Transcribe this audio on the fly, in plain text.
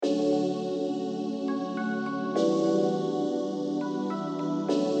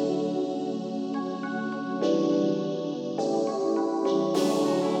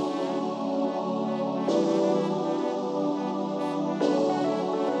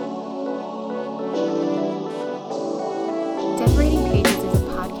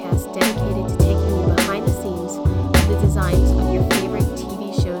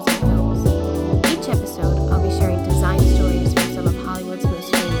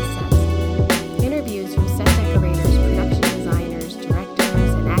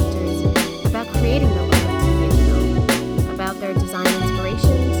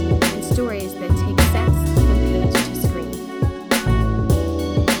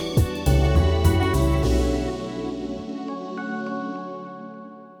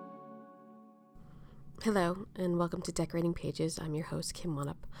Hello, and welcome to Decorating Pages. I'm your host, Kim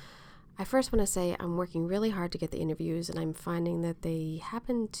Wanup. I first want to say I'm working really hard to get the interviews, and I'm finding that they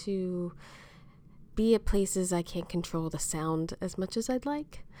happen to be at places I can't control the sound as much as I'd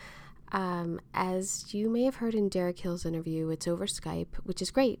like. As you may have heard in Derek Hill's interview, it's over Skype, which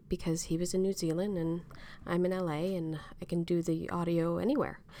is great because he was in New Zealand and I'm in LA and I can do the audio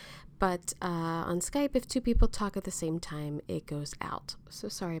anywhere. But on Skype, if two people talk at the same time, it goes out. So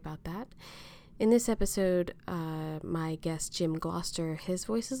sorry about that. In this episode, my guest, Jim Gloster, his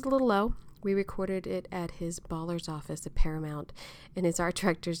voice is a little low. We recorded it at his Baller's office at Paramount, and his art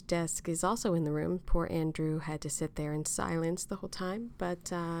director's desk is also in the room. Poor Andrew had to sit there in silence the whole time,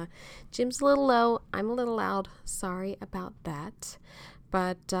 but Jim's a little low. I'm a little loud. Sorry about that,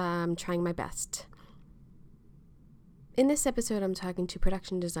 but I'm trying my best. In this episode, I'm talking to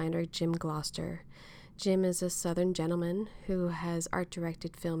production designer Jim Gloster. Jim is a Southern gentleman who has art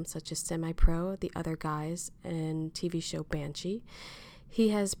directed films such as Semi-Pro, The Other Guys, and TV show Banshee. He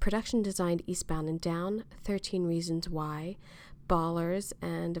has production designed Eastbound and Down, 13 Reasons Why, Ballers,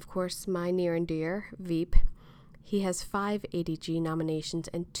 and of course my near and dear, VEEP. He has 5 ADG nominations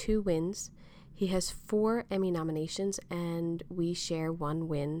and 2 wins. He has 4 Emmy nominations, and we share 1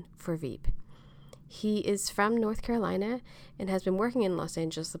 win for VEEP. He is from North Carolina and has been working in Los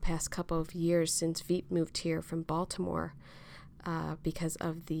Angeles the past couple of years since VEEP moved here from Baltimore because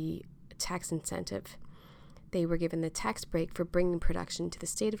of the tax incentive. They were given the tax break for bringing production to the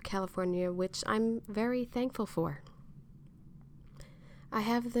state of California, which I'm very thankful for. I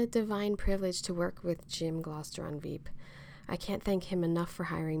have the divine privilege to work with Jim Gloster on VEEP. I can't thank him enough for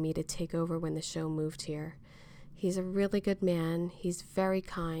hiring me to take over when the show moved here. He's a really good man, he's very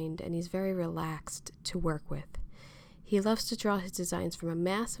kind, and he's very relaxed to work with. He loves to draw his designs from a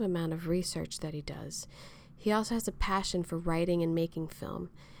massive amount of research that he does. He also has a passion for writing and making film.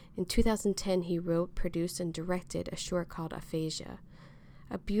 In 2010, he wrote, produced, and directed a short called Aphasia,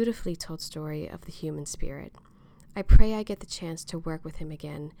 a beautifully told story of the human spirit. I pray I get the chance to work with him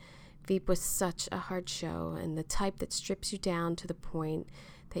again. VEEP was such a hard show, and the type that strips you down to the point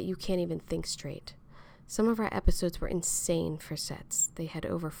that you can't even think straight. Some of our episodes were insane for sets. They had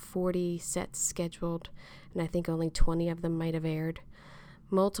over 40 sets scheduled, and I think only 20 of them might have aired.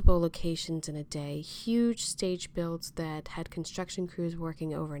 Multiple locations in a day, huge stage builds that had construction crews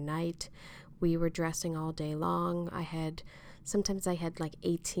working overnight. We were dressing all day long. Sometimes I had like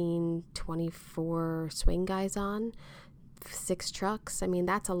 18, 24 swing guys on, 6 trucks. I mean,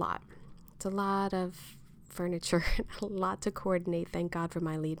 that's a lot. It's a lot of furniture, a lot to coordinate. Thank God for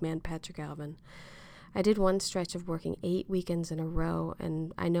my lead man, Patrick Alvin. I did one stretch of working 8 weekends in a row,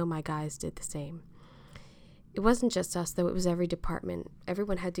 and I know my guys did the same. It wasn't just us, though. It was every department.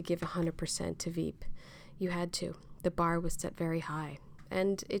 Everyone had to give 100% to VEEP. You had to. The bar was set very high,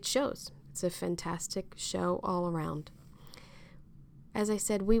 and it shows. It's a fantastic show all around. As I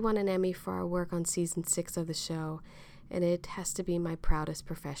said, we won an Emmy for our work on season 6 of the show, and it has to be my proudest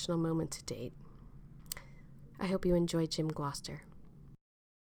professional moment to date. I hope you enjoy Jim Gloster.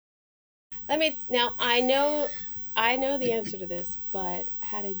 Now, I know the answer to this, but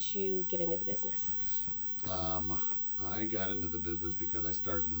how did you get into the business? I got into the business because I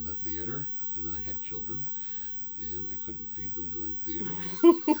started in the theater, and then I had children, and I couldn't feed them doing theater.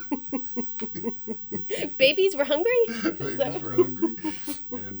 Babies were hungry? Babies were hungry.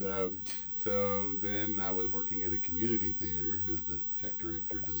 And so then I was working at a community theater as the tech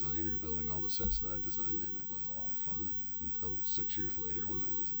director designer, building all the sets that I designed, and it was a lot of fun until 6 years later when it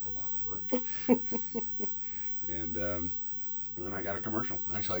was a lot of work. And then I got a commercial.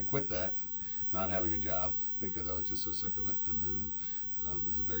 Actually, I quit that, not having a job, because I was just so sick of it. And then it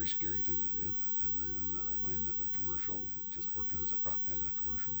was a very scary thing to do. And then I landed a commercial, just working as a prop guy in a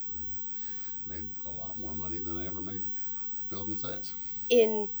commercial, and made a lot more money than I ever made building sets.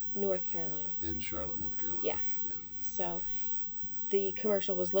 In North Carolina? In Charlotte, North Carolina. Yeah. So the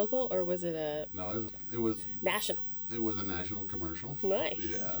commercial was local, or was it a... No, it was... National. It was a national commercial. Nice.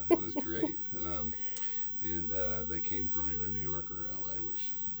 Yeah, it was great. And they came from either New York or LA,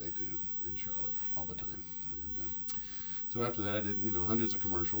 which they do in Charlotte all the time. And so after that, I did hundreds of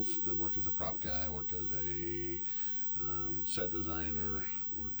commercials. I worked as a prop guy, worked as a set designer,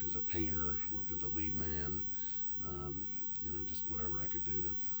 worked as a painter, worked as a lead man. Just whatever I could do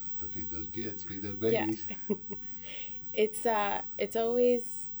to feed those kids, feed those babies. Yeah. It's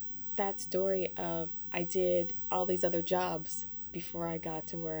always that story of I did all these other jobs before I got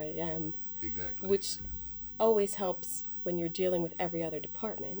to where I am. Exactly. Which always helps when you're dealing with every other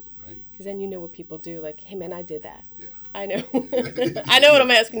department. Right. Because then you know what people do. Like, hey, man, I did that. Yeah. I know. I know what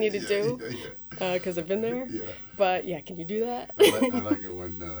I'm asking you to do. Yeah. Because I've been there. Yeah. But yeah, can you do that? I like it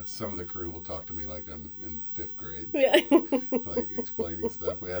when some of the crew will talk to me like I'm in 5th grade. Yeah. Like explaining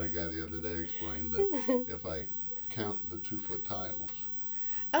stuff. We had a guy the other day explain that if I count the 2-foot tiles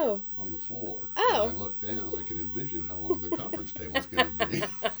on the floor and I look down, I can envision how long the conference table's going to be.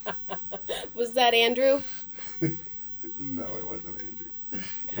 Was that Andrew? No, it wasn't Andrew.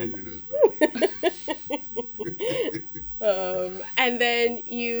 Andrew knows better. And then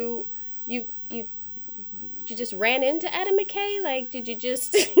you just ran into Adam McKay? Like, did you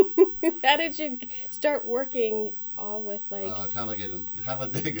just, how did you start working all with like... Talladega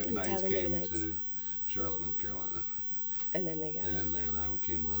Nights came to Charlotte, North Carolina. And then they got... And I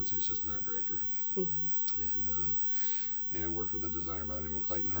came on as the assistant art director. And worked with a designer by the name of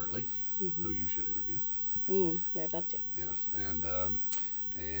Clayton Hartley, who you should interview. I'd love to. Yeah,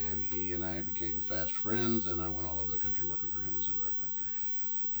 and he and I became fast friends, and I went all over the country working for him as an art director.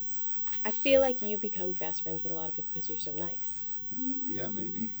 Nice. I feel like you become fast friends with a lot of people because you're so nice. Yeah,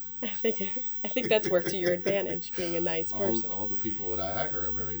 maybe. I think that's worked to your advantage, being a nice person. All the people that I hire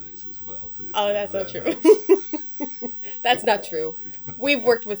are very nice as well, too. Oh, that's not true. That's not true. We've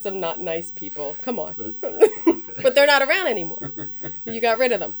worked with some not nice people. Come on. But they're not around anymore. You got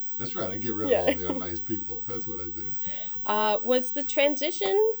rid of them. That's right. I get rid of all the unnice people. That's what I do. Was the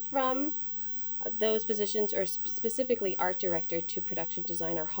transition from those positions, or specifically art director to production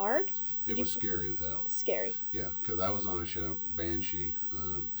designer, hard? It was scary as hell. Scary. Yeah, because I was on a show, Banshee,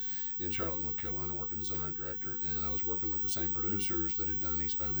 in Charlotte, North Carolina, working as an art director, and I was working with the same producers that had done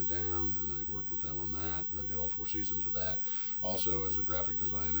Eastbound and Down, and I'd worked with them on that, and I did all 4 seasons of that. Also as a graphic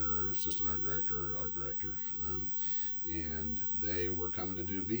designer, assistant art director, and they were coming to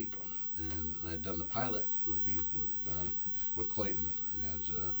do VEEP, and I had done the pilot of VEEP with Clayton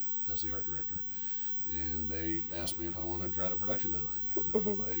as the art director. And they asked me if I wanted to try to production design. And I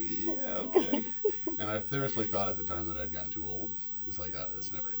was like, yeah, okay. And I seriously thought at the time that I'd gotten too old. It's like,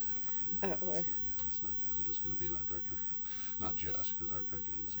 that's never going to happen. It's not gonna, I'm just going to be an art director. Not just, because art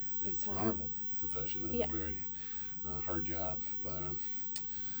directing is an honorable profession and a very hard job. But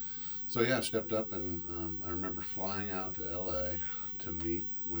so yeah, I stepped up, and I remember flying out to L.A. to meet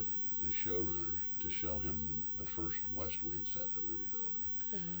with the showrunner to show him the first West Wing set that we were building.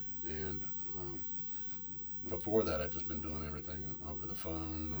 And before that, I'd just been doing everything over the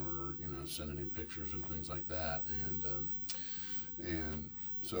phone, or sending him pictures and things like that, and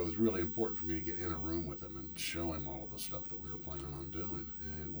so it was really important for me to get in a room with him and show him all of the stuff that we were planning on doing.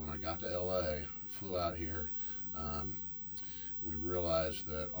 And when I got to L.A., flew out here, we realized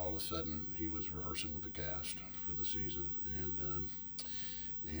that all of a sudden he was rehearsing with the cast for the season,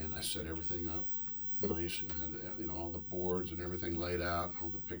 and I set everything up nice and had all the boards and everything laid out, all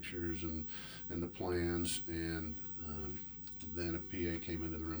the pictures and the plans, and then a PA came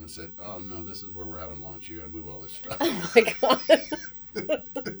into the room and said, "Oh no, this is where we're having lunch. You got to move all this stuff." Oh my God!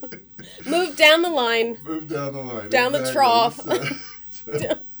 Move down the line. Move down the line. Down the trough.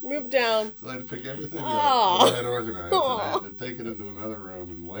 So move down. So I had to pick everything up that I had organized, and I had to take it into another room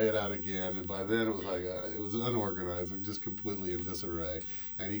and lay it out again. And by then it was like it was unorganized and just completely in disarray.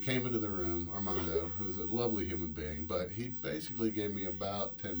 And he came into the room, Armando, who was a lovely human being, but he basically gave me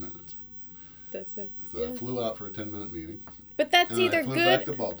about 10 minutes. That's it. So I flew out for a 10-minute meeting. But that's and either I flew good. Back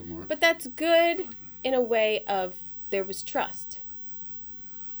to Baltimore. But that's good in a way of there was trust.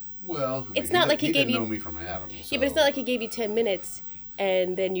 Well, it's not like he gave you. Didn't know me from Adam. So. Yeah, but it's not like he gave you 10 minutes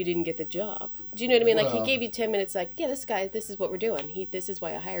and then you didn't get the job. Do you know what I mean? Like he gave you 10 minutes. Like, yeah, this guy, this is what we're doing. This is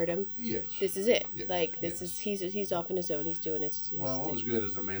why I hired him. Yes. This is it. Yes. Like this is he's off on his own. He's doing it. Well, what was good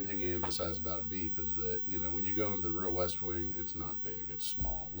is the main thing he emphasized about VEEP is that when you go into the real West Wing, it's not big. It's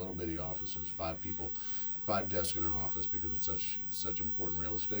small, little bitty offices, 5 people, 5 desks in an office, because it's such important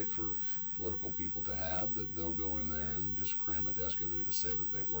real estate for political people to have, that they'll go in there and just cram a desk in there to say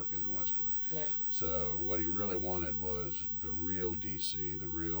that they work in the West Wing. Right. So what he really wanted was the real DC, the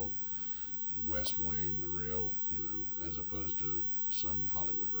real West Wing, the real, as opposed to some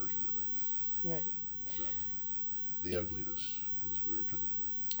Hollywood version of it. Right. So the ugliness was we were trying to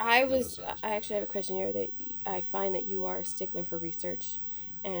I actually have a question here that I find that you are a stickler for research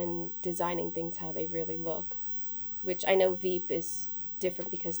and designing things how they really look, which I know VEEP is different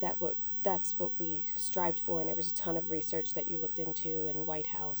because that's what we strived for, and there was a ton of research that you looked into, and White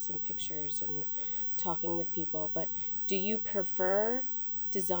House and pictures and talking with people. But do you prefer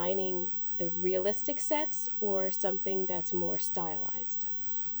designing the realistic sets or something that's more stylized?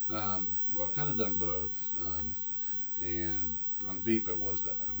 Well, I've kind of done both, and on VEEP it was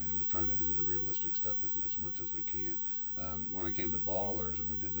that. I mean, it was trying to do the realistic stuff as much as we can. When I came to Ballers and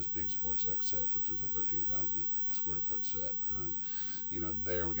we did this big Sports X set, which is a 13,000 square foot set,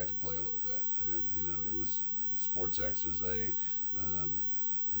 there we got to play a little bit, SportsX is an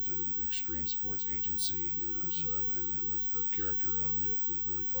extreme sports agency, you know. So, and it was the character who owned it was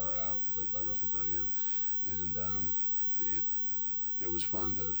really far out, played by Russell Brand, and it was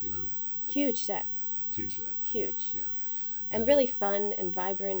fun to, you know. Huge set. Huge set. Huge. Yeah. And really fun and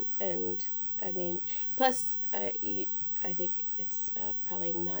vibrant, and I mean, plus, I think it's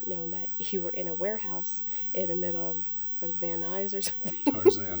probably not known that you were in a warehouse in the middle of Van Nuys or something.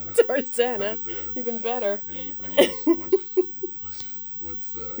 Tarzana. Even better. And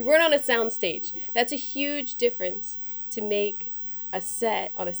you weren't on a soundstage. That's a huge difference to make a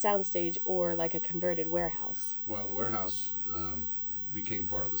set on a soundstage or like a converted warehouse. Well, the warehouse became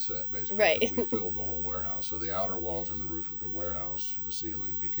part of the set, basically. Right. We filled the whole warehouse. So the outer walls and the roof of the warehouse, the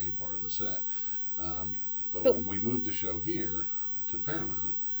ceiling, became part of the set. But when we moved the show here to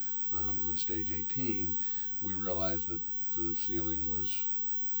Paramount on stage 18, we realized that the ceiling was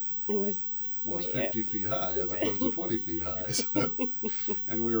 50 feet high as opposed to 20 feet high. So,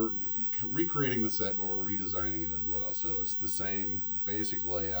 and we were recreating the set, but we're redesigning it as well. So it's the same basic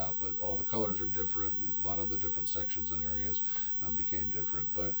layout, but all the colors are different. A lot of the different sections and areas became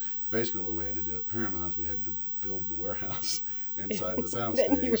different. But basically what we had to do at Paramount is we had to build the warehouse inside the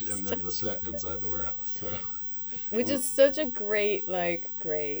soundstage and then the set inside the warehouse. So, which is such a great, like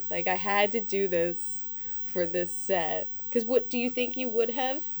I had to do this for this set. Because what do you think you would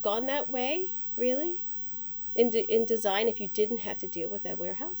have gone that way, really, in design if you didn't have to deal with that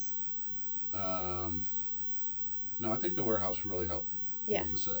warehouse? No, I think the warehouse really helped form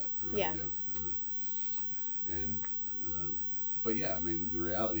the set. Yeah. But yeah, I mean, the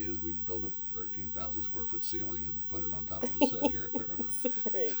reality is we built a 13,000 square foot ceiling and put it on top of the set here at Paramount. So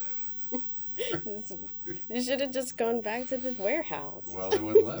great. You should have just gone back to the warehouse. Well, they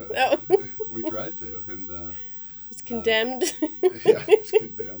wouldn't let us. No. We tried to, and it was condemned. Yeah, it was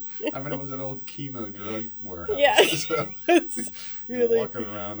condemned. I mean, it was an old chemo drug warehouse. Yeah, so you're walking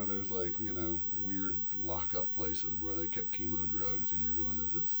around and there's like, you know, weird lockup places where they kept chemo drugs, and you're going,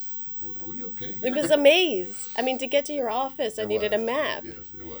 are we okay here? It was a maze. I mean, to get to your office, I needed a map. Yes,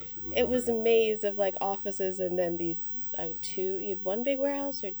 it was. It was a maze of like offices, and then these two. You had one big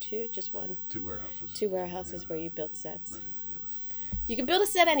warehouse or two? Just one. Two warehouses. Two warehouses where you built sets. Right. You can build a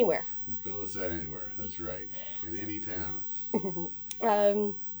set anywhere. Build a set anywhere. That's right. In any town.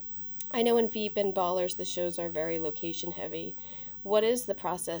 I know in VEEP and Ballers the shows are very location heavy. What is the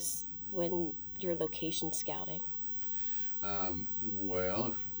process when you're location scouting?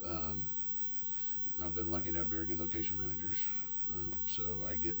 I've been lucky to have very good location managers. So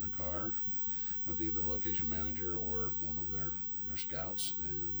I get in a car with either the location manager or one of their scouts,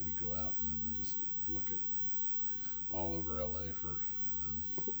 and we go out and just look at all over LA for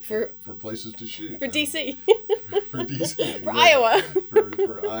places to shoot. For DC. For DC. For Iowa.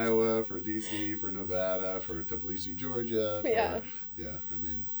 For Iowa, for DC, for Nevada, for Tbilisi, Georgia.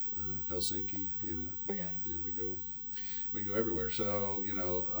 Helsinki, you know. Yeah. We go everywhere. So, you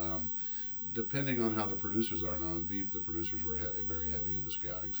know, depending on how the producers are. Now in VEEP, the producers were very heavy into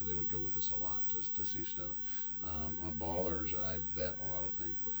scouting, so they would go with us a lot to see stuff. On Ballers, I vet a lot of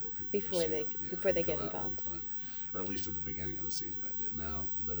things before they get involved. Or at least at the beginning of the season I did. Now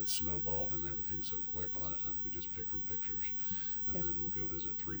that it's snowballed and everything's so quick, a lot of times we just pick from pictures, and then we'll go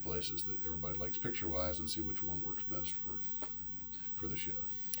visit 3 places that everybody likes picture-wise and see which one works best for the show.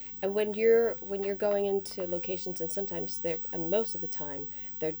 And when you're going into locations, and sometimes and most of the time,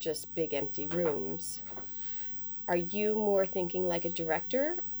 they're just big empty rooms, are you more thinking like a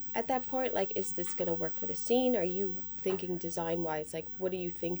director at that point? Like, is this going to work for the scene? Are you thinking design-wise? Like, what do you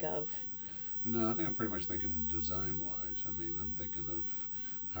think of? No, I think I'm pretty much thinking design-wise. I mean, I'm thinking of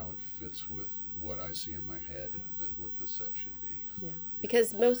how it fits with what I see in my head as what the set should be. Yeah.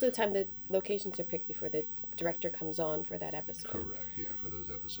 Because most of the time the locations are picked before the director comes on for that episode. Correct, yeah, for those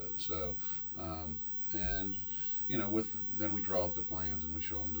episodes. So, and, you know, then we draw up the plans and we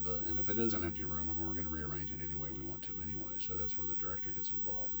show them and if it is an empty room, we're going to rearrange it any way we want to anyway. So that's where the director gets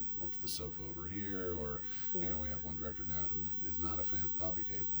involved and wants the sofa over here, or, you know, we have one director now who is not a fan of coffee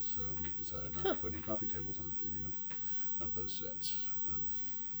tables, so we've decided not to put any coffee tables on any of those sets.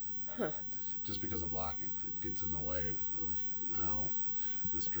 Just because of blocking. It gets in the way of how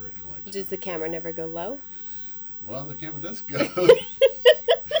this director likes it. Does the camera never go low? Well, the camera does go.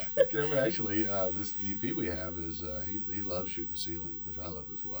 The camera actually, this DP we have is, he loves shooting ceilings, which I love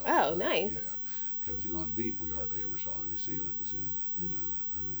as well. Oh, so, nice. Yeah, because, you know, on VEEP we hardly ever saw any ceilings, and, you know,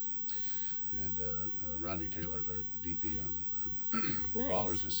 Rodney Taylor's our DP on nice.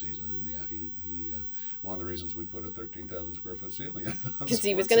 Ballers this season, and yeah, he one of the reasons we put a 13,000 square foot ceiling on because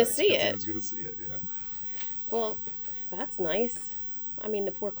he was going to see it. He was going to see it, yeah. Well, that's nice. I mean,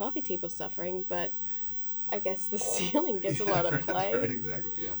 the poor coffee table's suffering, but I guess the ceiling gets a lot of play. Right,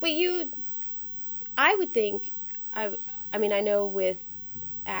 exactly, yeah. But I would think, I mean, I know with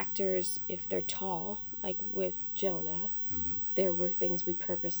actors, if they're tall, like with Jonah, there were things we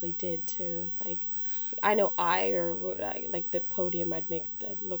purposely did to, like, I know like the podium, I'd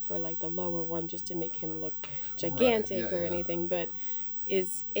look for like the lower one just to make him look gigantic Right. Yeah, or anything. But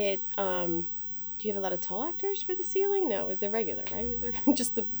is it, do you have a lot of tall actors for the ceiling? No, they're regular, right? They're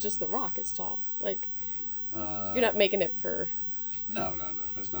just the Rock is tall. Like, you're not making it for... No.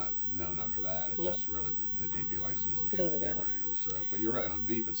 It's not. No, not for that. It's just really the DP likes to look at camera angles. So, but you're right on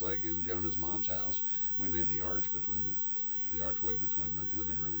VEEP. It's like in Jonah's mom's house, we made the archway between the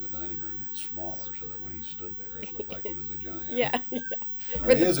living room and the dining room smaller, so that when he stood there, it looked like he was a giant. Yeah.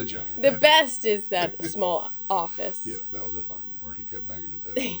 Or he is a giant. The best is that small office. Yes, that was a fun one where he kept banging his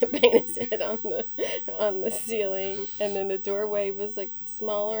head. Banging his head on the ceiling, and then the doorway was like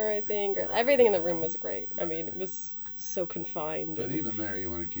smaller, I think. Or everything in the room was great. I mean, it was so confined. But even there, you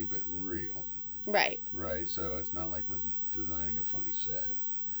want to keep it real. Right. Right. So it's not like we're designing a funny set.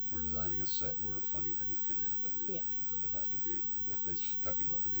 We're designing a set where funny things can happen in it. But it has to be that they stuck him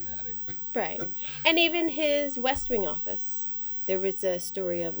up in the attic. Right. And even his West Wing office. There was a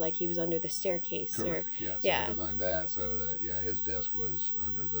story of like he was under the staircase. Correct. So I designed that so that his desk was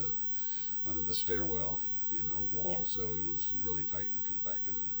under the stairwell, wall. So it was really tight and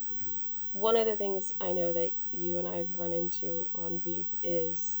compacted in there for him. One of the things I know that you and I have run into on VEEP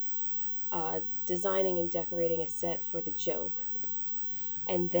is designing and decorating a set for the joke,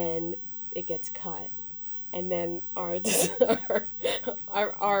 and then it gets cut, and then our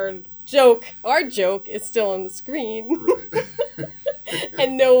joke is still on the screen, right?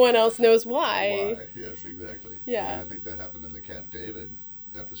 And no one else knows why. Yes, exactly. Yeah, I think that happened in the Cap David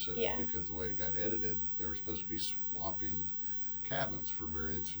episode because the way it got edited, they were supposed to be swapping cabins for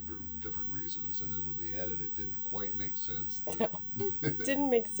various different reasons, and then when they edited, it didn't quite make sense. It didn't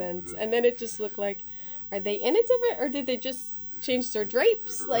make sense, and then it just looked like, are they in a different, or did they just change their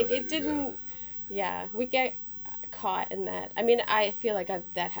drapes? Like it didn't. Yeah, we get caught in that. I mean, I feel like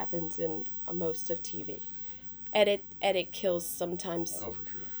that happens in most of TV. Edit kills sometimes. Oh, for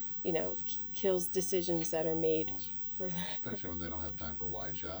sure. Kills decisions that are made for that. Especially when they don't have time for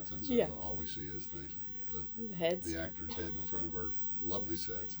wide shots, and so all we see is the heads, the actor's head in front of our lovely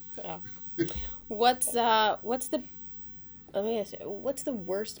sets. Yeah. What's the let me ask you, what's the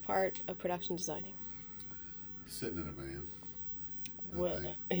worst part of production designing? Sitting in a van.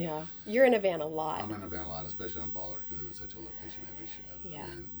 Yeah, you're in a van a lot. I'm in a van a lot, especially on Baller, because it's such a location-heavy show. Yeah.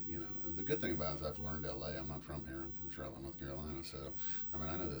 And the good thing about it is I've learned LA. I'm not from here. I'm from Charlotte, North Carolina. So I mean,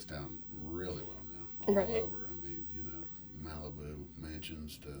 I know this town really well now, all over. I mean, Malibu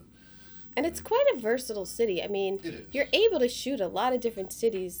mansions to. And it's quite a versatile city. I mean, you're able to shoot a lot of different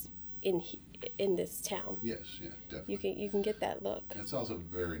cities in this town. Yes, yeah, definitely. You can get that look. It's also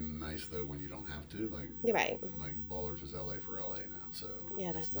very nice though when you don't have to. Like Ballers is LA for LA now, so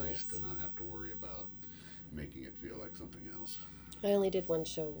that's nice to not have to worry about making it feel like something else. I only did one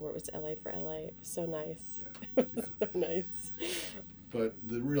show where it was LA for LA. It was so nice. Yeah, it was so nice. But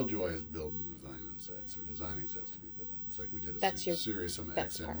the real joy is building and designing sets, or designing sets to be built. It's like we did a Sirius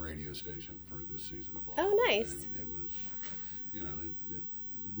XM radio station for this season of Ballers. Oh, nice. And it was, it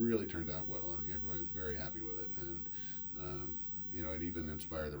really turned out well. I think everybody's very happy with it, and it even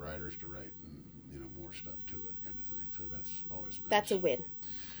inspired the writers to write, more stuff to it, kind of thing. So that's always nice. That's a win.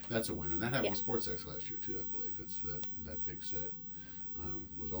 That's a win, and that happened with SportsX last year too. I believe it's that big set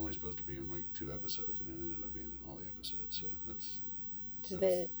was only supposed to be in like 2 episodes, and it ended up being in all the episodes. So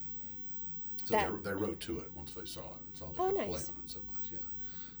they wrote to it once they saw it, and saw they could play on it so much. Yeah.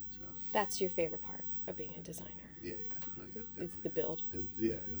 So that's your favorite part of being a designer. Yeah. It's the build. Is the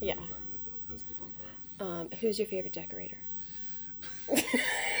design of the build. That's the fun part. Who's your favorite decorator?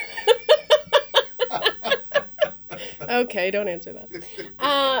 Okay, don't answer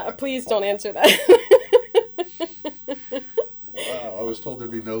that. Please don't answer that. Wow, I was told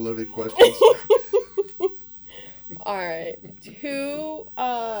there'd be no loaded questions. All right.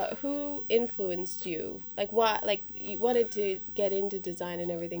 Who influenced you? Like what? Like you wanted to get into design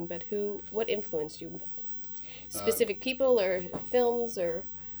and everything, but what influenced you? Specific people or films or?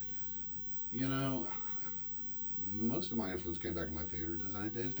 Most of my influence came back in my theater design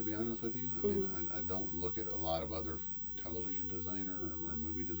days, to be honest with you. I mean, I don't look at a lot of other television designer or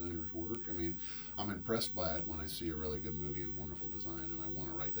movie designers' work. I mean, I'm impressed by it when I see a really good movie and wonderful design, and I want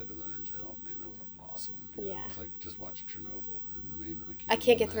to write that designer and say, "Oh man, that was awesome." It's like just watch Chernobyl, and I mean, I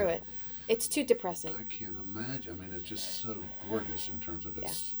can't get through it. It's too depressing. I can't imagine. I mean, it's just so gorgeous in terms of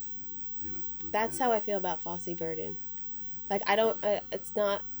its, That's how I feel about Fosse Verdon. Like I don't. It's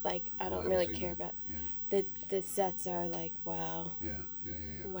not like I don't really care about. the sets are like, wow. Yeah.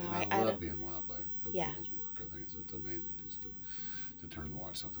 Wow, And I love being wowed by yeah. people's work. I think it's amazing just to turn and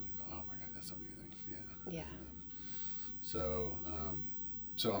watch something and go, oh my God, that's amazing. Yeah. Yeah.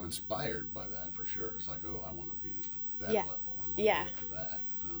 So I'm inspired by that for sure. It's like, oh, I want to be that Yeah. level. I want to Yeah. get to that.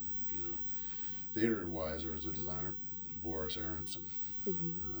 Theater-wise, there was a designer, Boris Aronson,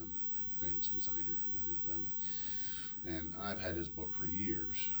 famous designer, and I've had his book for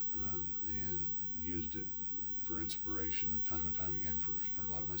years and used it for inspiration time and time again for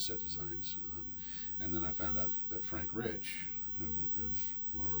a lot of my set designs. And then I found out that Frank Rich, who is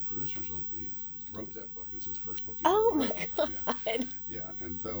one of our producers on VEEP, wrote that book. It's his first book. Oh my God! Yeah,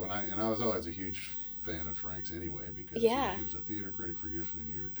 and so I was always a huge fan of Frank's anyway because yeah. He was a theater critic for years for the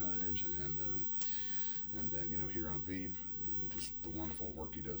New York Times, and then here on VEEP, just the wonderful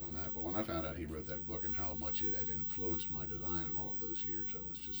work he does on that. But when I found out he wrote that book and how much it had influenced my design in all of those years, I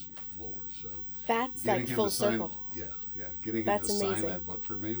was just floored. So that's like full circle. Getting him to sign that book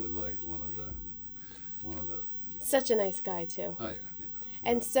for me was like one of the. Such a nice guy too. Oh yeah.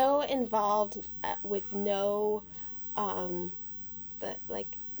 And so involved with no,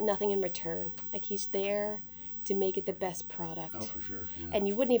 nothing in return. Like he's there to make it the best product. Oh, for sure. Yeah. And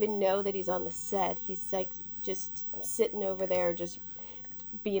you wouldn't even know that he's on the set. He's like just sitting over there, just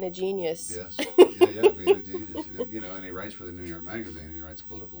being a genius. Yes. Yeah, being a genius. And he writes for the New York Magazine. He writes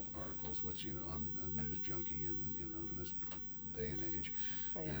political articles, which I'm a news junkie, and in this day and age,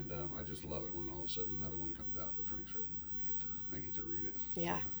 oh, yeah. And I just love it when all of a sudden another one comes out that Frank's written. I get to read it.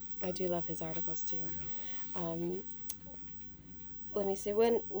 Yeah, I do love his articles too. Yeah. Let me see.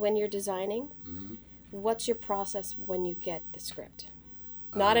 When you're designing, mm-hmm. What's your process when you get the script?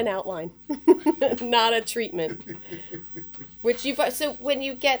 Not an outline, not a treatment. So when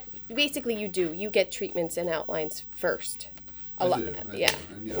you get, basically you get treatments and outlines first. I do.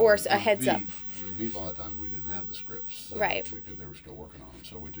 And, or a heads up. In VEEP all the time we didn't have the scripts, right? Because they were still working on them,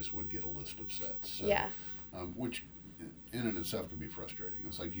 so we just would get a list of sets. So, yeah. Which, in and itself, can be frustrating.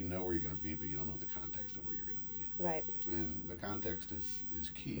 It's like you know where you're going to be, but you don't know the context of where you're going to be. Right. And the context is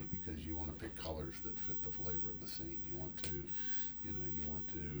key because you want to pick colors that fit the flavor of the scene. You want to,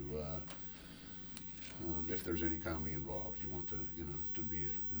 if there's any comedy involved, you want to be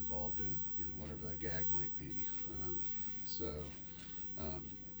involved in, whatever the gag might be.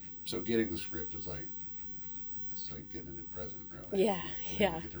 So getting the script is like, it's like getting a new present, really. Yeah. You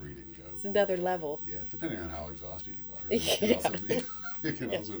get to read it and go. It's another level. Yeah, depending on how exhausted you are. It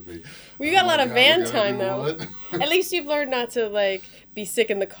can also be. Well, you got a lot of van time though. At least you've learned not to be sick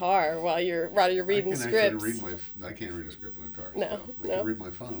in the car while you're reading scripts. I can't read a script in a car. No, so I can read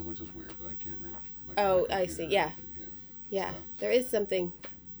my phone, which is weird, but I can't read. Oh, I see. Yeah. Yeah. So. There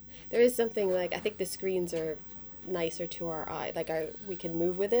is something like I think the screens are nicer to our eye. Like we can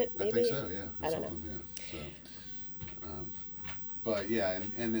move with it. Maybe. I think so. Yeah. I don't know. Yeah. So, but yeah,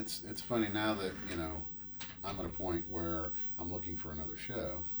 and it's funny now that I'm at a point where I'm looking for another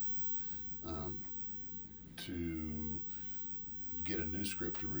show to get a new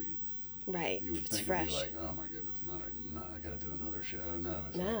script to read. Right. You would think it'd be like, oh my goodness, I got to do another show. No,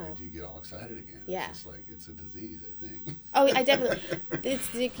 it's like you get all excited again. Yeah. It's just like it's a disease, I think. Oh, I definitely.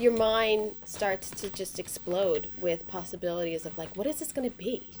 It's like your mind starts to just explode with possibilities of like, what is this going to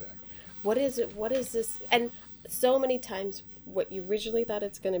be? Exactly. What is it? What is this? And so many times, what you originally thought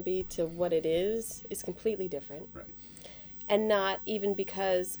it's going to be to what it is completely different. Right. And not even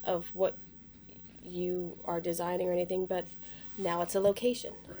because of what you are designing or anything, but now it's a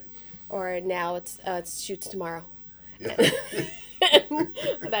location. Right. Or now it's shoots tomorrow. Yeah.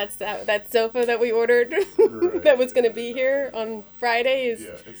 that sofa that we ordered right. That was going to be here on Friday is.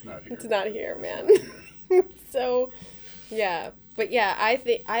 Yeah, it's not here. It's not here, man. So, yeah, but yeah,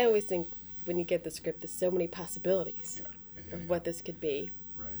 I always think when you get the script, there's so many possibilities of what this could be.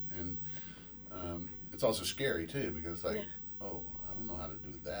 Right, and it's also scary too because oh, I don't know how to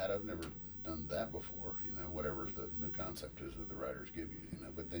do that. I've never done that before. Whatever the new concept is that the writers give you.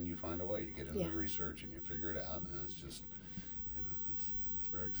 But then you find a way. You get into the research and you figure it out, and it's just, it's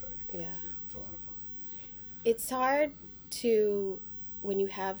very exciting. Yeah, it's a lot of fun. It's hard to. When you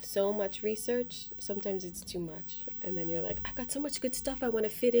have so much research, sometimes it's too much. And then you're like, I've got so much good stuff I want to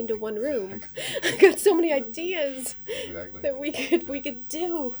fit into one room. I've got so many ideas that we could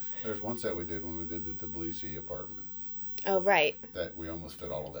do. There's one set we did when we did the Tbilisi apartment. Oh, right. That we almost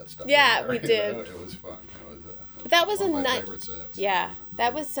fit all of that stuff in there. We did. It was fun. That was one of my favorite sets. Yeah,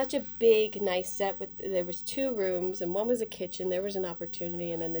 that was such a big, nice set. There was 2 rooms, and one was a kitchen. There was an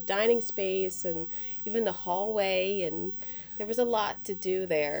opportunity, and then the dining space, and even the hallway, and there was a lot to do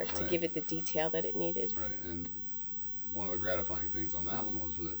there to give it the detail that it needed. Right, and one of the gratifying things on that one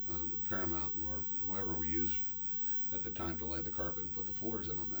was that Paramount or whoever we used at the time to lay the carpet and put the floors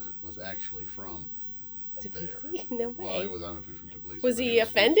in on that was actually from there. Tbilisi? No way. Well, it was, I don't know if he was from Tbilisi. Was he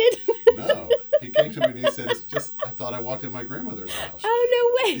offended? No. He came to me and he said, "It's just, I thought I walked in my grandmother's house." Oh,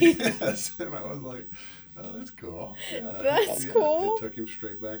 no way. Yes. And I was like, oh, that's cool. Yeah. That's cool. It took him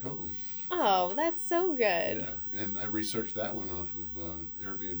straight back home. Oh, that's so good. Yeah. And I researched that one off of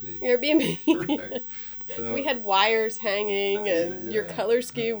Airbnb. Airbnb. Right. So, We had wires hanging, and your color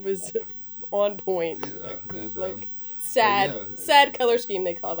scheme was on point. Yeah. And, Like, sad, yeah. sad color scheme,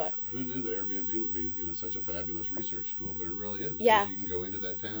 they call that. Who knew that Airbnb would be, such a fabulous research tool? But it really is. Yeah. Because you can go into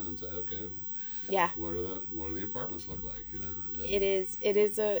that town and say, okay, Yeah. what do the apartments look like? And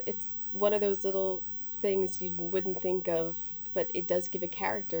It's one of those little things you wouldn't think of, but it does give a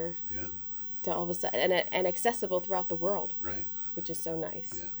character yeah, to all of a sudden, and accessible throughout the world, right. which is so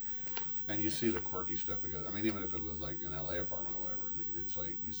nice. Yeah. And you see the quirky stuff that goes. I mean, even if it was like an LA apartment or whatever. I mean, it's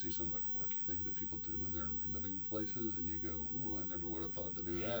like you see some of the quirky things that people do in their living places, and you go, "Ooh, I never would have thought to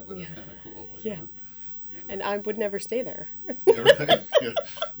do that, but it's kind of cool." Yeah. Know? And I would never stay there. Yeah, right. Yeah.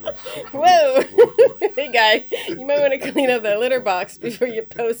 Whoa! Hey, guy, you might want to clean up that litter box before you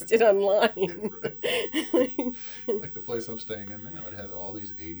post it online. Like the place I'm staying in now, it has all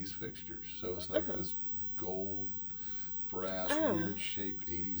these 80s fixtures. So it's like this gold, brass, weird shaped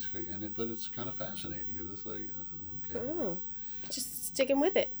 80s but it's kind of fascinating because it's like, oh, okay. Oh, just sticking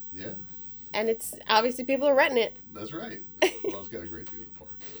with it. Yeah. And it's obviously people are renting it. That's right. Well, it's got a great view of the park.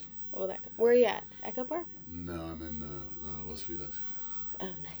 Oh, where are you at? Echo Park? No, I'm in Los Feliz. Oh,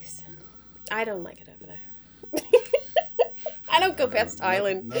 nice. Yeah. I don't like it over there. I don't go past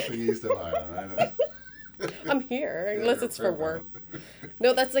Highland. Nothing east of Highland, I know. I'm here, unless it's for work.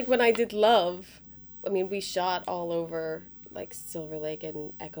 No, that's like when I did Love. I mean, we shot all over, like, Silver Lake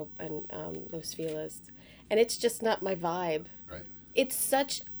and Echo and Los Feliz. And it's just not my vibe. Right. It's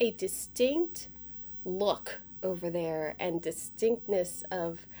such a distinct look over there and distinctness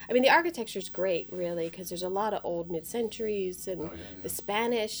of, I mean, the architecture's great, really, because there's a lot of old mid-centuries and the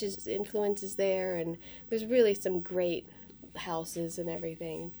Spanish influence is there, and there's really some great houses and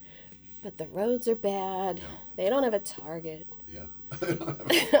everything. But the roads are bad. Yeah. They don't have a Target. Yeah.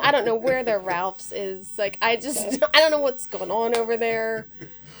 I don't know where their Ralph's is. Like, I don't know what's going on over there.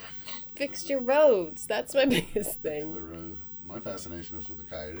 Fix your roads. That's my biggest thing. The road. My fascination is with the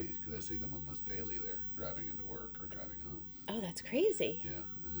coyotes because I see them almost daily there, driving into work or driving home. Oh, that's crazy. Yeah,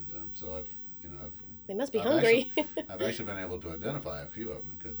 and so They must be hungry. I've actually been able to identify a few of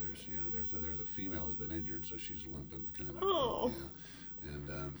them because there's a female who's been injured, so she's limping kind of. Oh. Yeah. And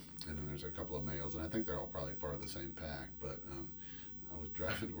then there's a couple of males, and I think they're all probably part of the same pack. But I was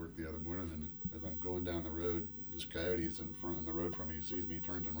driving to work the other morning, and as I'm going down the road, this coyote is in front of the road from me. He sees me,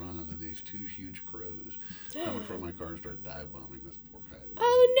 turns and runs, and then these two huge crows come in front of my car and start dive bombing this poor coyote.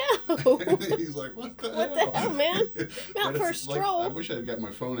 Oh, no. And he's like, what the hell, man? Out for a stroll. I wish I had got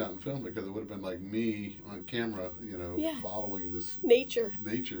my phone out and filmed it because it would have been like me on camera, following this nature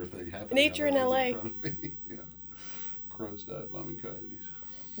thing happening. Nature in LA. In front of me. Yeah. Crows dive bombing coyotes.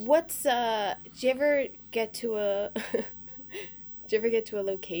 Did you ever get to a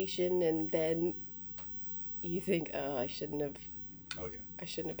location and then you think, oh, I shouldn't have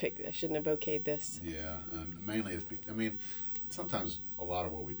okayed this? Yeah, and mainly sometimes a lot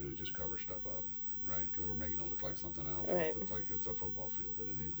of what we do is just cover stuff up, right? Because we're making it look like something else. Right. It's like it's a football field, but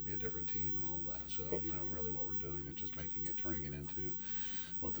it needs to be a different team and all that. So, really what we're doing is just turning it into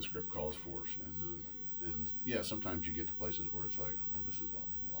what the script calls for. And yeah, sometimes you get to places where it's like, oh, this is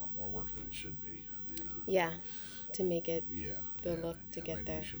a lot more work than it should be, Yeah, to make it look to get maybe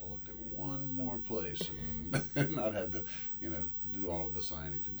there. We should have looked at one more place and not had to, do all of the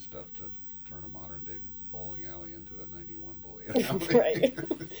signage and stuff to turn a modern day bowling alley into a 91 bowling alley.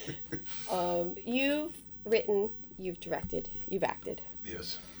 Right. You've written, you've directed, you've acted.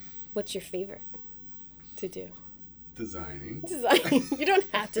 Yes. What's your favorite to do? Designing. You don't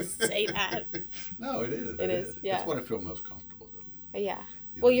have to say that. No, it is. It is. Yeah. That's what I feel most comfortable doing. Yeah.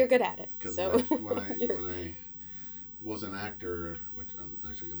 Well, you're good at it. Because so. when I was an actor, which I'm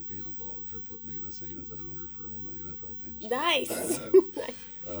actually going to be on ball if they're putting me in a scene as an owner for one of the NFL teams. Nice.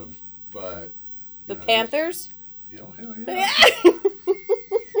 But the Panthers. Oh, hell yeah.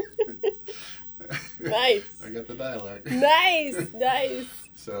 Nice. I got the dialect. Nice.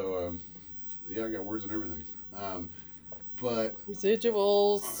 So, I got words and everything. But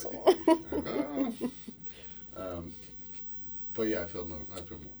residuals. But yeah, I feel more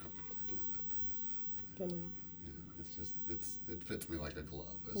comfortable doing that than. It's just it fits me like a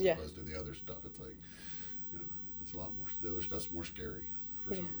glove as opposed to the other stuff. It's like, it's a lot more. The other stuff's more scary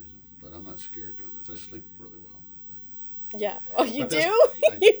for some reason. But I'm not scared doing this. I sleep really well at night. Yeah. Oh, you But do?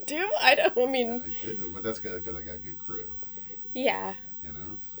 You do? I mean... I do, but that's because I got a good crew. Yeah. You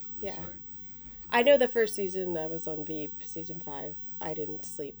know? Yeah. Like, I know the first season I was on VEEP, season 5, I didn't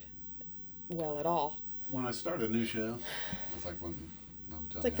sleep well at all. when I start a new show, it's like when I'm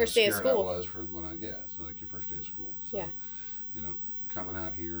telling like you first how day of scared I school. was for when it's like your first day of school. So, Yeah. you know, coming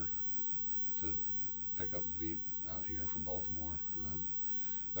out here to pick up VEEP out here from Baltimore,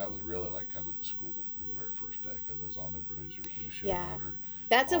 that was really like coming to school the very first day because it was all new producers, new showrunner. Yeah.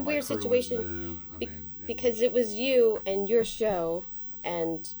 That's a all my weird crew was situation new. because it was you and your show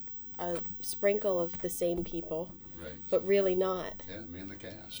and a sprinkle of the same people, right. but really not. Yeah, me and the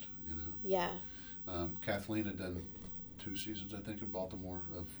cast, you know. Yeah. Kathleen had done 2 seasons, I think, in Baltimore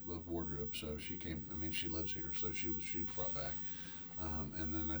of wardrobe, so she came. I mean, she lives here, so she brought back.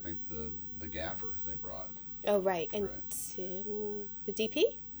 And then I think the gaffer they brought. Oh, right. And Right. Tim, the DP?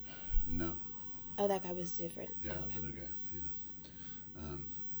 No. Oh, that guy was different. Yeah, Oh, okay. the new guy. Yeah.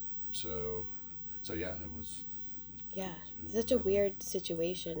 So yeah, it was. Yeah. It was Such a really- weird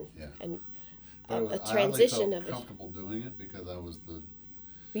situation. Yeah. And But a I transition felt of it. comfortable doing it because I was the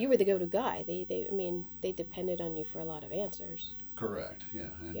You were the go-to guy. They depended on you for a lot of answers. correct. Yeah,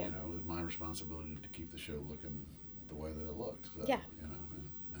 and Yeah. you know, it was my responsibility to keep the show looking the way that it looked. So, Yeah. You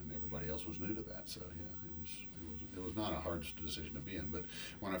know, and everybody else was new to that. So yeah, it was not a hard decision to be in. But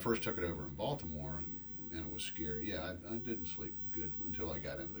when I first took it over in Baltimore, and it was scary. Yeah, I didn't sleep good until I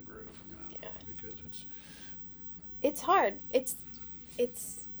got into the groove. You know, Yeah. because It's hard. It's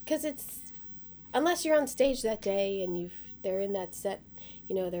because it's unless you're on stage that day and they're in that set,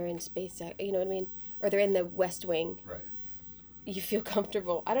 you know, they're in space, you know what I mean, or they're in the West Wing. right. You feel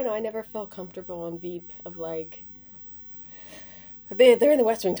comfortable. I don't know. I never felt comfortable on VEEP of like they're in the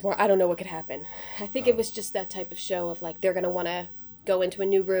West Wing tomorrow. I don't know what could happen. I think it was just that type of show of like they're gonna want to go into a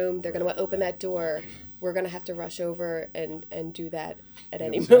new room. They're gonna want to open that door. We're gonna have to rush over and do that at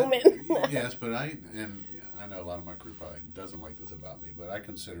any moment. Yes, but I know a lot of my crew probably doesn't like this about me, but I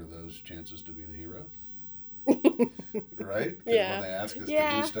consider those chances to be the hero. Right? 'Cause Yeah. when they ask us to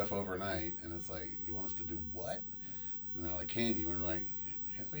Yeah. do stuff overnight, and it's like, you want us to do what? And they're like, can you? And we're like,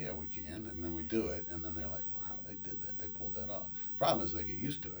 hell yeah, we can. And then we do it, and then they're like, wow, they did that. They pulled that off. Problem is they get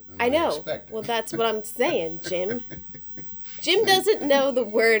used to it. And I they know. expect it. Well, that's what I'm saying, Jim. Jim doesn't know the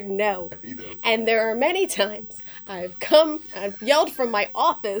word no. He does. And there are many times I've yelled from my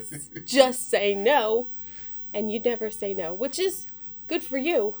office, just say no, and you never say no, which is good for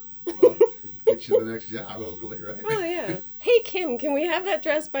you. Well, get you the next job, hopefully, right? Oh, yeah. Hey, Kim, can we have that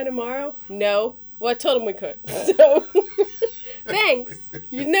dress by tomorrow? No. Well, I told him we could. So, thanks.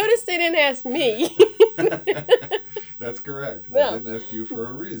 You noticed they didn't ask me. That's correct. They No. didn't ask you for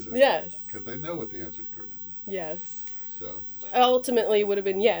a reason. Yes. Because they know what the answer is correct. Yes. So, Ultimately, it would have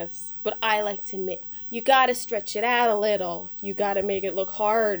been yes. But I like to make... You got to stretch it out a little. You got to make it look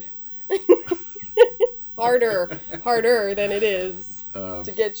hard. Harder than it is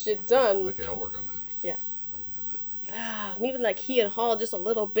to get shit done. okay, I'll work on that. Yeah. I'll work on that. Maybe like he and Hall just a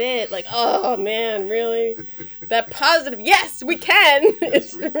little bit. Like, oh man, really? That positive, yes, we can.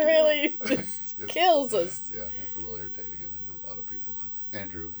 It's we can. really just Yes. kills us. Yeah, it's a little irritating. I know to a lot of people.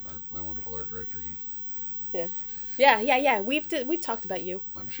 Andrew, my wonderful art director, Yeah. We've talked about you.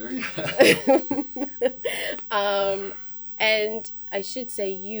 I'm sure you have. And I should say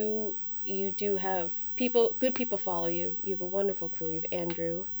you do have good people follow you. You have a wonderful crew. You have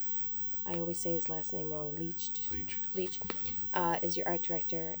Andrew. I always say his last name wrong. Leach is your art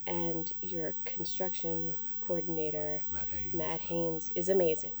director, and your construction coordinator, Matt Haynes, is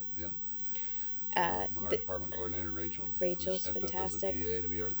amazing. Yep. Uh, My art the- department coordinator, Rachel. Rachel's stepped fantastic. up as a PA to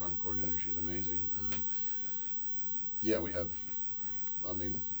be art department coordinator. She's amazing. Yeah, we have,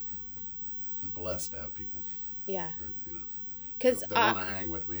 blessed to have people Yeah, that, because they want to hang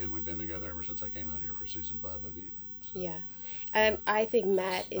with me, and we've been together ever since I came out here for season 5 of VEEP. So, yeah, I think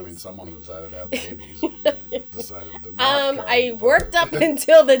Matt is. someone decided to have babies and decided to not come, I but- worked up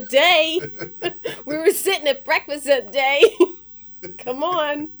until the day we were sitting at breakfast that day. Come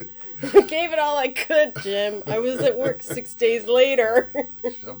on. Gave it all I could, Jim. I was at work 6 days later.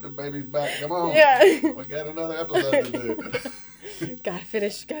 Shove the babies back. Come on. Yeah. We got another episode to do. Gotta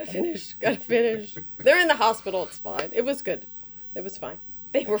finish. They're in the hospital. It's fine. It was good. It was fine.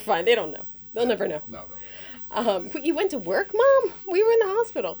 They were fine. They don't know. They'll never know. No. But you went to work, Mom? We were in the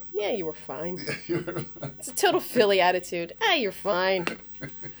hospital. Yeah, you were fine. It's a total Philly attitude. You're fine.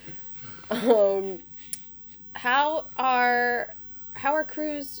 How are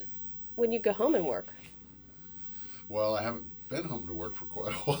crews when you go home and work? Well, I haven't been home to work for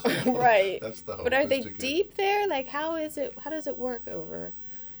quite a while. Right. That's the hope. But are is they to get- deep there? Like, how does it work over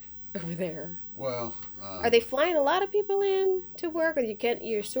there? Well, Are they flying a lot of people in to work, or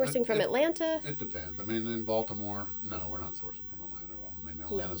you're sourcing from Atlanta? It depends. I mean, in Baltimore, no, we're not sourcing from Atlanta at all. I mean,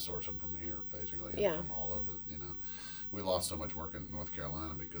 Atlanta's sourcing from here, basically, from all over. You know, we lost so much work in North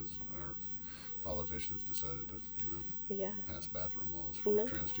Carolina because our politicians decided to, pass bathroom laws for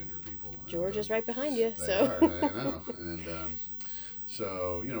transgender people. Georgia's right behind you, they so. are, I know. And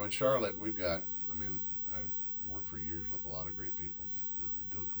so, in Charlotte, we've got. I mean, I worked for years with a lot of great people.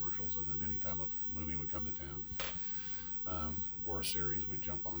 Doing commercials, and then anytime a movie would come to town or a series, we'd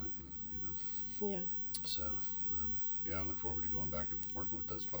jump on it. And, Yeah. So, I look forward to going back and working with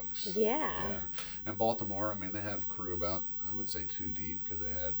those folks. Yeah. And Baltimore, I mean, they have crew about, I would say, 2 deep because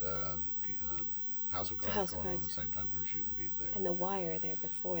they had House of Cards going on at the same time we were shooting VEEP there. And The Wire there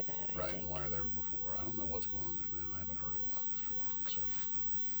before that, I think. The Wire there before. I don't know what's going on there now. I haven't heard a lot that's going on. So,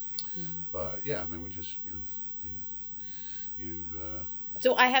 but yeah, I mean, we just,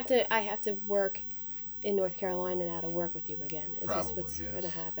 So I have to work in North Carolina now to work with you again. Is probably, this what's going to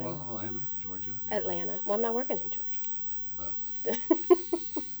happen? Well, Atlanta, Georgia. Yeah. Atlanta. Well, I'm not working in Georgia. Oh.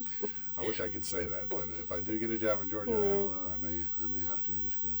 I wish I could say that, but if I do get a job in Georgia, I don't know. I may have to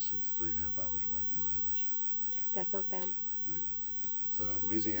just because it's 3.5 hours away from my house. That's not bad. Right. So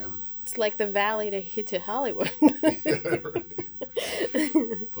Louisiana. It's like the valley to Hollywood. Yeah, right.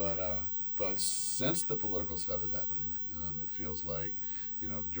 But since the political stuff is happening, it feels like,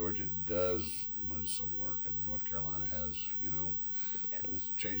 if Georgia does lose some work and North Carolina has,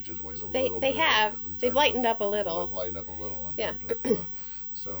 has changed his ways a little bit. They have. They've lightened up a little. They've lightened up a little in terms of,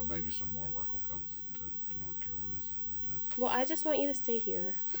 so maybe some more work will come to North Carolina. And, well, I just want you to stay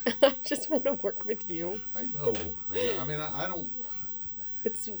here. I just want to work with you. I know. I mean, I don't.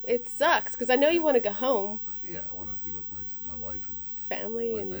 It sucks because I know you want to go home. Yeah, I want to be with my wife and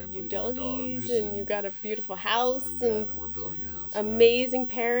family and your doggies and you got a beautiful house and we're building a house. Amazing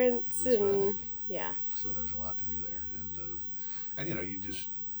parents. That's and right. Yeah. So there's a lot to be there, and you just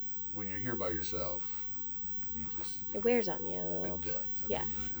when you're here by yourself, you just it wears on you a little. It does. I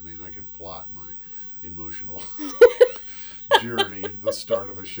mean, I could plot my emotional journey, the start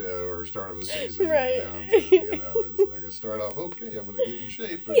of a show or start of a season, down to, it's like I start off, okay, I'm going to get in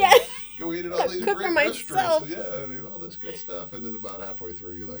shape and go eat at all these great restaurants, and eat all this good stuff, and then about halfway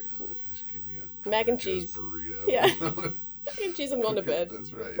through, you're like, oh, just give me a mac and cheese burrito. Yeah. Mac and cheese, I'm going to bed.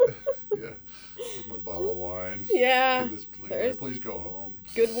 That's right. Yeah. With my bottle of wine. Yeah. Please go home.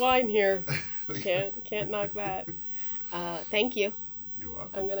 Good wine here. Can't knock that. Thank you. You're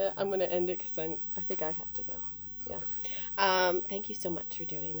welcome. I'm gonna end it because I think I have to go. Yeah. Okay. Thank you so much for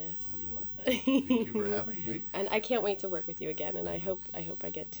doing this. Oh, you're welcome. Thank you for having me. And I can't wait to work with you again, and I hope I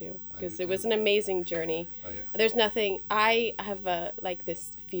get to, because it too. was an amazing journey. Oh, yeah. There's nothing. I have like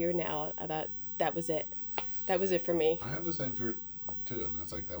this fear now that was it. That was it for me. I have the same fear too. I mean,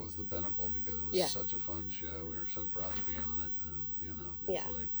 it's like that was the pinnacle because it was such a fun show. We were so proud to be on it, and it's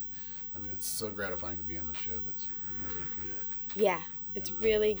like, I mean, it's so gratifying to be on a show that's really good. Yeah, it's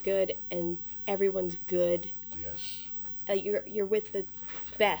really good, and everyone's good. Yes. You're with the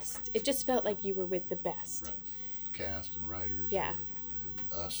best. It just felt like you were with the best. Right. Cast and writers. Yeah. And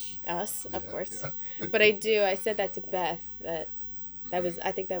us. Us, of course. Yeah. But I said that to Beth, I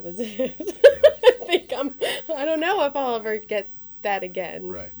think that was it. I don't know if I'll ever get that again.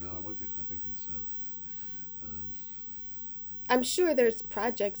 Right. No, I'm with you. I think it's I'm sure there's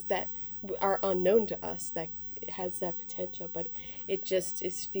projects that are unknown to us that has that potential, but it just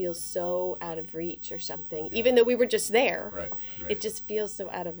feels so out of reach or something. Yeah. Even though we were just there, right. It just feels so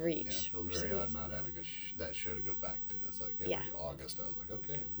out of reach. Yeah, it feels very odd not having that show to go back to. It's like every August I was like,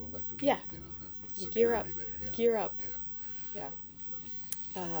 okay, I'm going back to that's gear up. There. Yeah. Gear up. Yeah.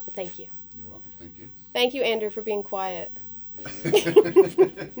 But thank you. You're welcome. Thank you. Thank you, Andrew, for being quiet.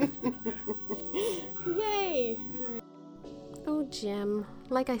 Yay! Oh, Jim,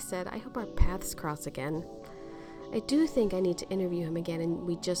 like I said, I hope our paths cross again. I do think I need to interview him again and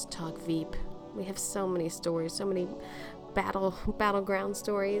we just talk VEEP. We have so many stories, so many battleground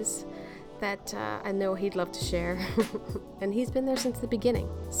stories that I know he'd love to share. And he's been there since the beginning,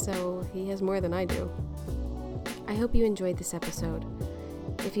 so he has more than I do. I hope you enjoyed this episode.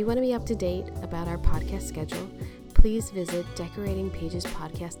 If you want to be up to date about our podcast schedule, please visit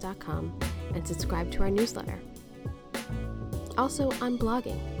decoratingpagespodcast.com and subscribe to our newsletter. Also, I'm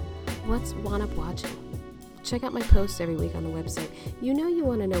blogging. What's Wannup watching? Check out my posts every week on the website. You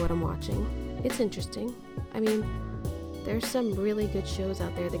want to know what I'm watching. It's interesting. I mean, there's some really good shows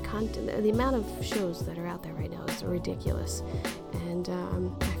out there. The amount of shows that are out there right now is ridiculous. And I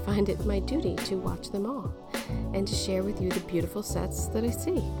find it my duty to watch them all and to share with you the beautiful sets that I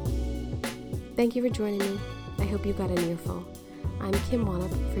see. Thank you for joining me. I hope you got an earful. I'm Kim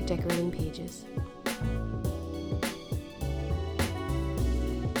Wanup for Decorating Pages.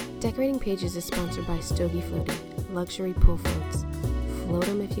 Decorating Pages is sponsored by Stogie Floaty, luxury pool floats. Float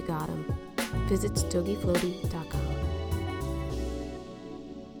 'em if you got 'em. Visit stogiefloaty.com.